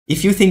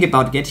If you think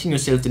about getting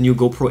yourself the new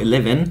GoPro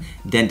 11,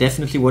 then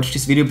definitely watch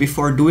this video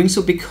before doing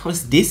so,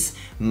 because this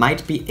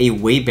might be a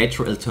way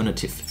better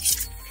alternative.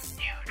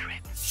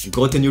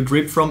 Got a new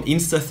drip from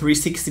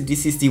Insta360.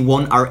 This is the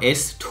One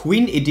RS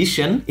Twin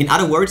Edition. In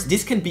other words,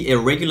 this can be a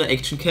regular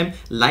action cam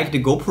like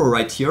the GoPro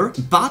right here,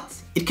 but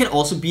it can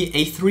also be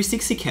a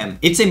 360 cam.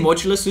 It's a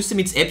modular system,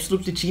 it's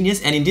absolutely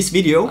genius, and in this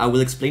video I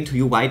will explain to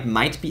you why it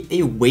might be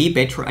a way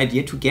better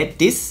idea to get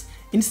this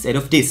instead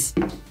of this.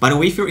 By the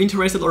way, if you're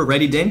interested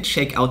already, then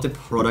check out the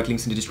product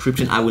links in the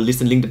description. I will list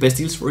and link the best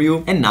deals for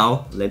you. And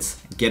now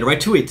let's get right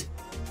to it.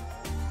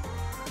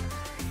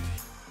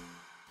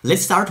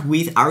 Let's start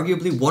with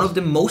arguably one of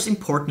the most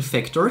important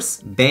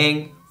factors: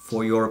 bang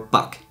for your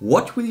buck.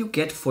 What will you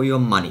get for your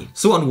money?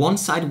 So on one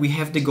side we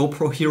have the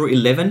GoPro Hero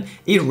 11,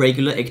 a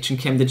regular action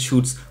cam that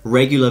shoots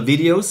regular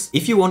videos.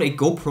 If you want a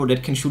GoPro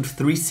that can shoot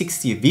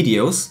 360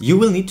 videos, you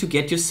will need to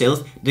get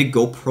yourself the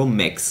GoPro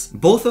Max.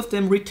 Both of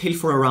them retail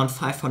for around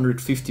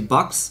 550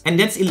 bucks, and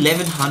that's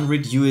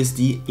 1100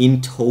 USD in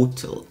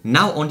total.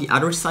 Now on the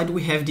other side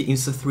we have the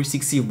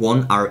Insta360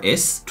 One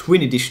RS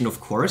Twin Edition, of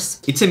course.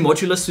 It's a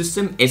modular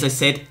system, as I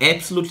said,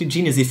 absolutely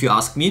genius if you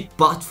ask me,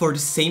 but for the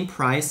same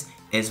price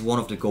as one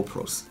of the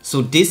GoPros.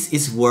 So this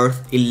is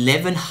worth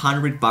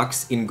 1100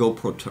 bucks in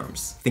GoPro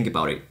terms. Think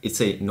about it,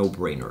 it's a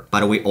no-brainer. By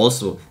the way,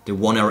 also the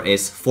One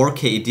RS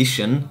 4K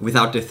edition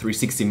without the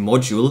 360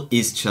 module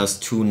is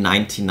just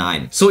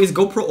 $299. So is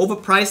GoPro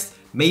overpriced?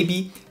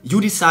 Maybe, you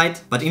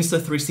decide, but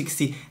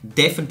Insta360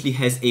 definitely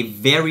has a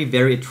very,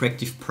 very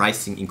attractive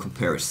pricing in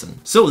comparison.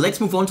 So let's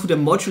move on to the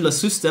modular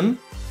system.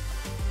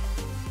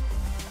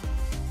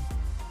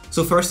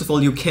 So first of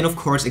all, you can of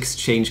course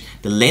exchange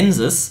the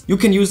lenses. You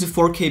can use the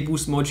 4K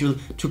boost module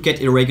to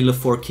get a regular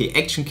 4K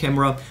action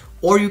camera,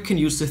 or you can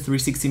use the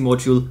 360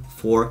 module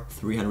for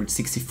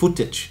 360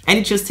 footage. And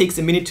it just takes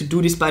a minute to do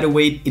this, by the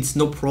way. It's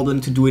no problem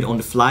to do it on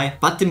the fly.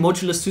 But the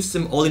modular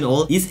system, all in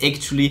all, is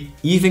actually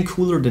even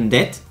cooler than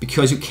that,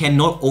 because you can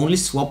not only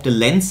swap the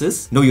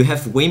lenses, no, you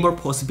have way more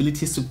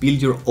possibilities to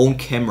build your own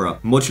camera.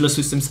 Modular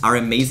systems are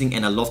amazing,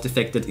 and I love the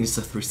fact that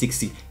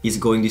Insta360 is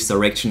going this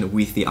direction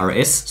with the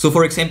RS. So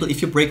for example,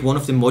 if you break one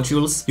of the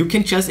modules, you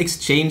can just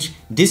exchange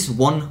this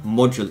one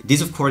module.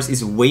 This of course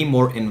is way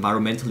more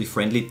environmentally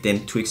friendly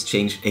than to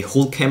exchange a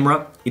whole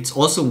camera. It's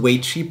also way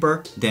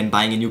cheaper than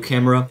buying a new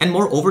camera, and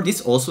moreover this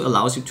also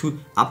allows you to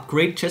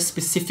upgrade just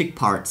specific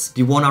parts.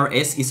 The One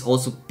RS is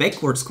also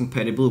backwards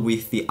compatible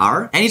with the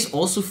R, and is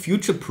also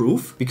future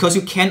proof because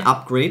you can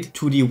upgrade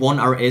to the One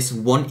RS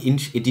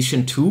 1-inch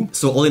edition too.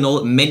 So all in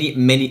all,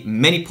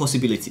 many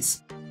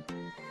possibilities.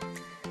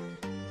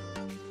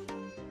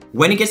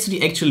 When it gets to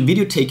the actual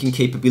video taking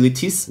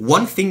capabilities,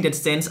 one thing that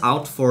stands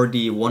out for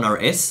the One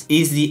RS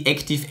is the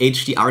active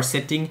HDR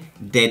setting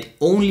that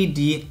only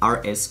the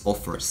RS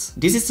offers.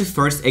 This is the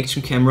first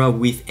action camera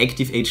with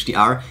active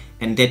HDR,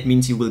 and that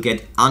means you will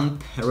get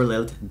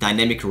unparalleled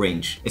dynamic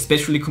range,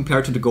 especially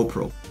compared to the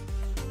GoPro.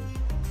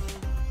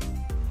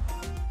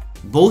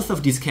 Both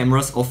of these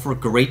cameras offer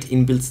great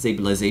inbuilt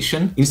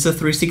stabilization.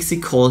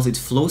 Insta360 calls it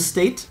flow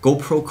state,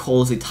 GoPro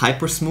calls it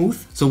hyper smooth.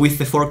 So with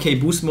the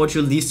 4K boost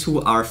module, these two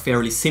are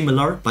fairly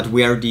similar, but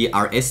where the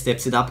RS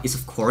steps it up is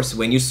of course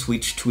when you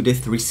switch to the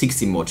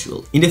 360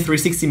 module. In the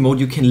 360 mode,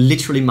 you can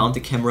literally mount the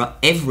camera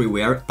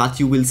everywhere, but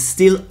you will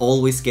still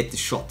always get the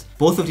shot.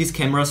 Both of these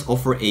cameras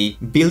offer a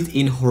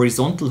built-in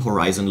horizontal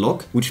horizon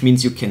lock, which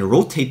means you can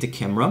rotate the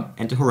camera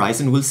and the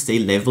horizon will stay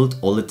leveled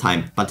all the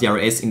time. But the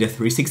RS in the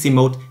 360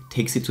 mode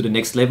takes it to the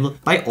next level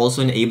by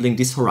also enabling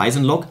this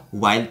horizon lock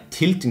while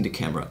tilting the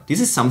camera.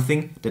 This is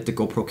something that the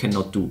GoPro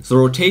cannot do. So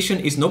rotation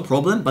is no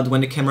problem, but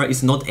when the camera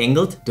is not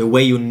angled the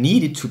way you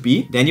need it to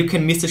be, then you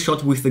can miss a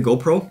shot with the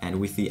GoPro, and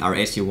with the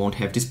RS you won't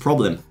have this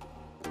problem.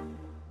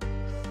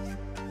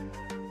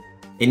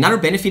 Another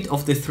benefit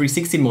of the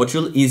 360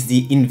 module is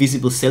the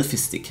invisible selfie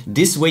stick.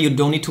 This way you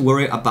don't need to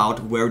worry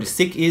about where the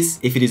stick is,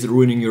 if it is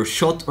ruining your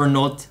shot or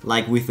not,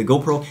 like with the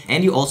GoPro,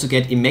 and you also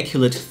get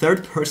immaculate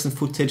third-person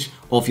footage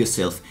of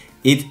yourself.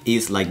 It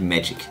is like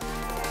magic.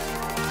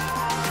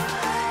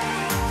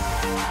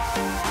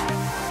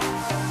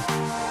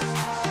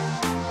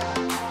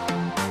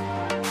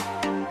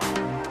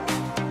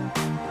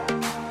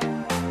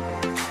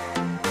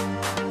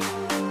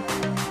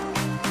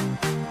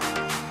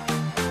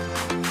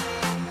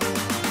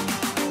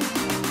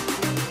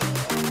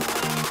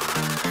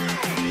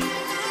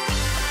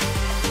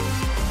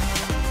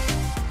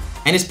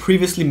 And as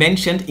previously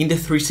mentioned, in the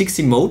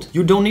 360 mode,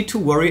 you don't need to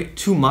worry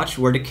too much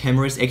where the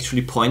camera is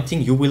actually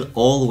pointing. You will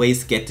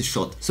always get the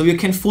shot. So you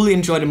can fully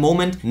enjoy the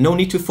moment. No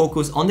need to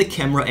focus on the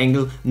camera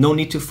angle. No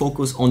need to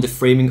focus on the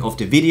framing of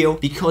the video,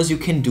 because you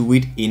can do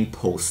it in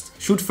post.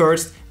 Shoot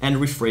first and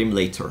reframe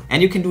later.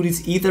 And you can do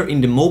this either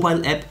in the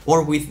mobile app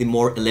or with the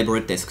more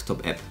elaborate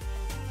desktop app.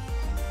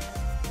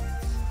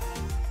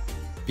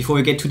 before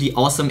we get to the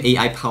awesome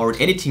AI-powered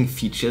editing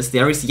features,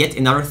 there is yet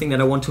another thing that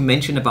I want to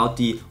mention about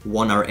the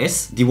One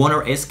RS. The One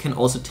RS can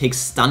also take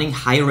stunning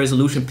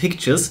high-resolution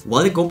pictures.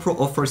 While the GoPro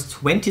offers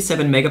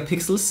 27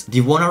 megapixels, the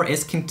One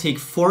RS can take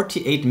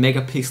 48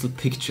 megapixel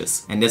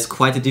pictures. And there's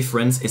quite a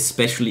difference,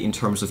 especially in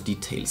terms of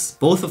details.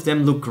 Both of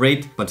them look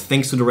great, but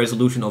thanks to the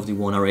resolution of the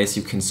One RS,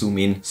 you can zoom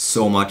in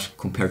so much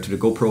compared to the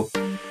GoPro.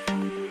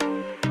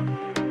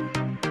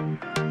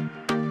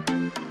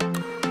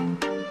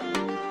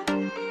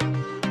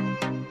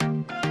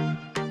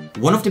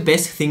 One of the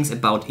best things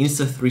about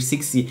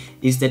Insta360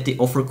 is that they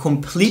offer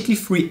completely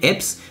free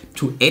apps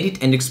to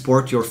edit and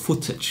export your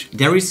footage.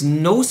 There is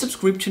no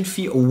subscription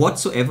fee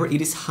whatsoever,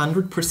 it is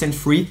 100%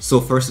 free. So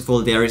first of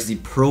all, there is the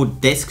Pro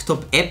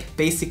desktop app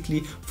basically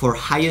for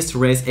highest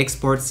res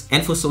exports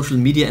and for social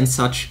media and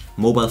such,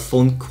 mobile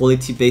phone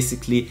quality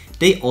basically.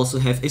 They also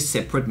have a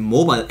separate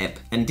mobile app,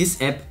 and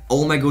this app,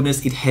 oh my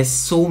goodness, it has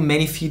so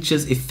many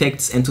features,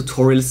 effects and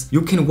tutorials.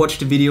 You can watch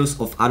the videos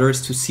of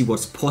others to see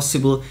what's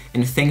possible,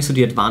 and thanks to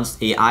the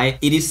advanced AI,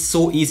 it is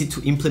so easy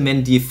to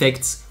implement the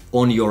effects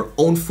on your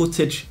own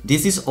footage.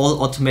 This is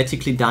all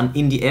automatically done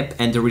in the app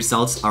and the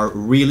results are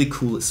really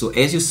cool. So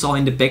as you saw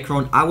in the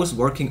background, I was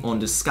working on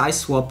the sky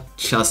swap,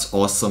 just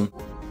awesome.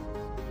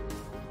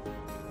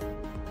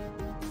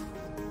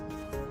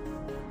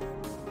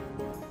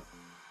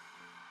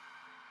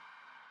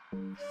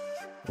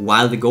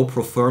 While the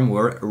GoPro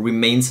firmware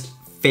remains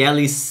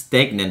fairly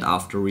stagnant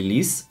after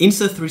release,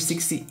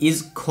 Insta360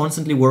 is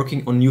constantly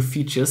working on new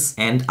features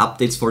and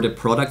updates for the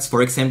products.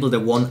 For example, the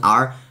One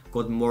R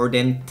got more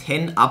than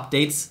 10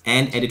 updates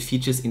and added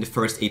features in the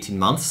first 18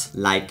 months,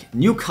 like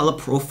new color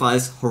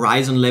profiles,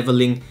 horizon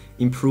leveling,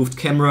 improved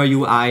camera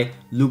UI,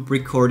 loop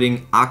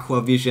recording,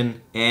 aqua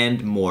vision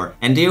and more.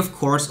 And they of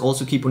course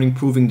also keep on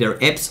improving their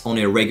apps on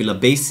a regular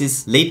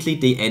basis. Lately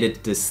they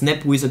added the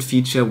Snap Wizard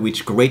feature,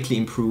 which greatly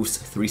improves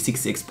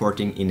 360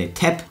 exporting in a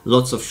tap.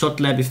 Lots of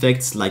shot lab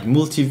effects like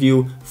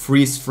multi-view,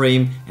 freeze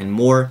frame and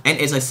more. And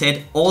as I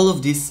said, all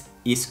of this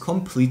is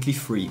completely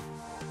free.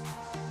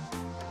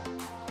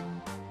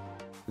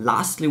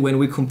 Lastly, when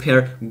we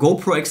compare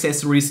GoPro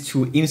accessories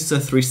to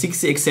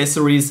Insta360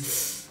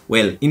 accessories,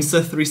 well,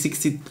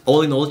 Insta360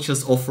 all in all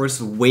just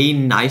offers way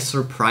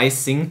nicer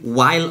pricing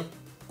while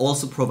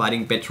also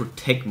providing better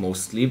tech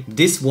mostly.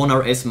 This One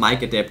RS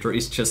mic adapter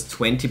is just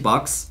 20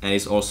 bucks and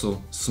is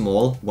also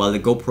small, while the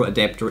GoPro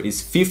adapter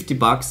is 50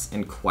 bucks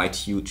and quite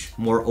huge.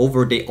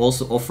 Moreover, they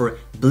also offer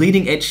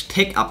bleeding edge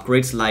tech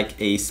upgrades like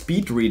a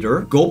speed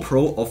reader.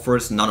 GoPro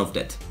offers none of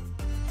that.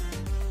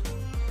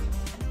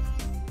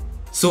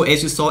 So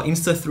as you saw,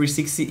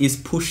 Insta360 is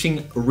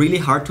pushing really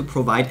hard to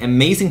provide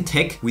amazing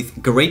tech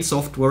with great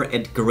software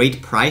at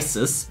great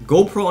prices.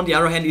 GoPro on the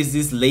other hand is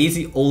this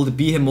lazy old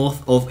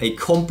behemoth of a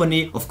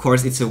company. Of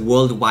course, it's a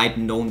worldwide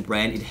known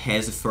brand, it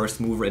has a first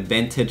mover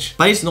advantage,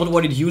 but it's not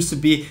what it used to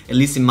be, at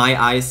least in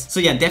my eyes. So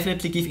yeah,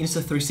 definitely give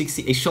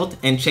Insta360 a shot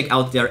and check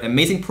out their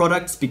amazing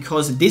products,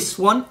 because this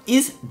one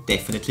is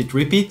definitely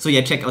drippy. So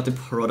yeah, check out the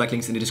product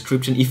links in the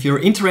description if you're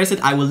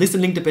interested. I will list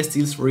and link the best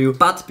deals for you.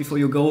 But before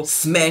you go,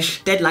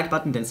 smash that like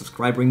button, then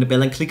subscribe, ring the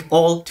bell and click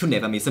all to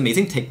never miss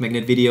amazing tech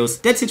magnet videos.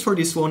 That's it for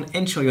this one.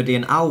 Enjoy your day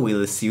and I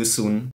will see you soon.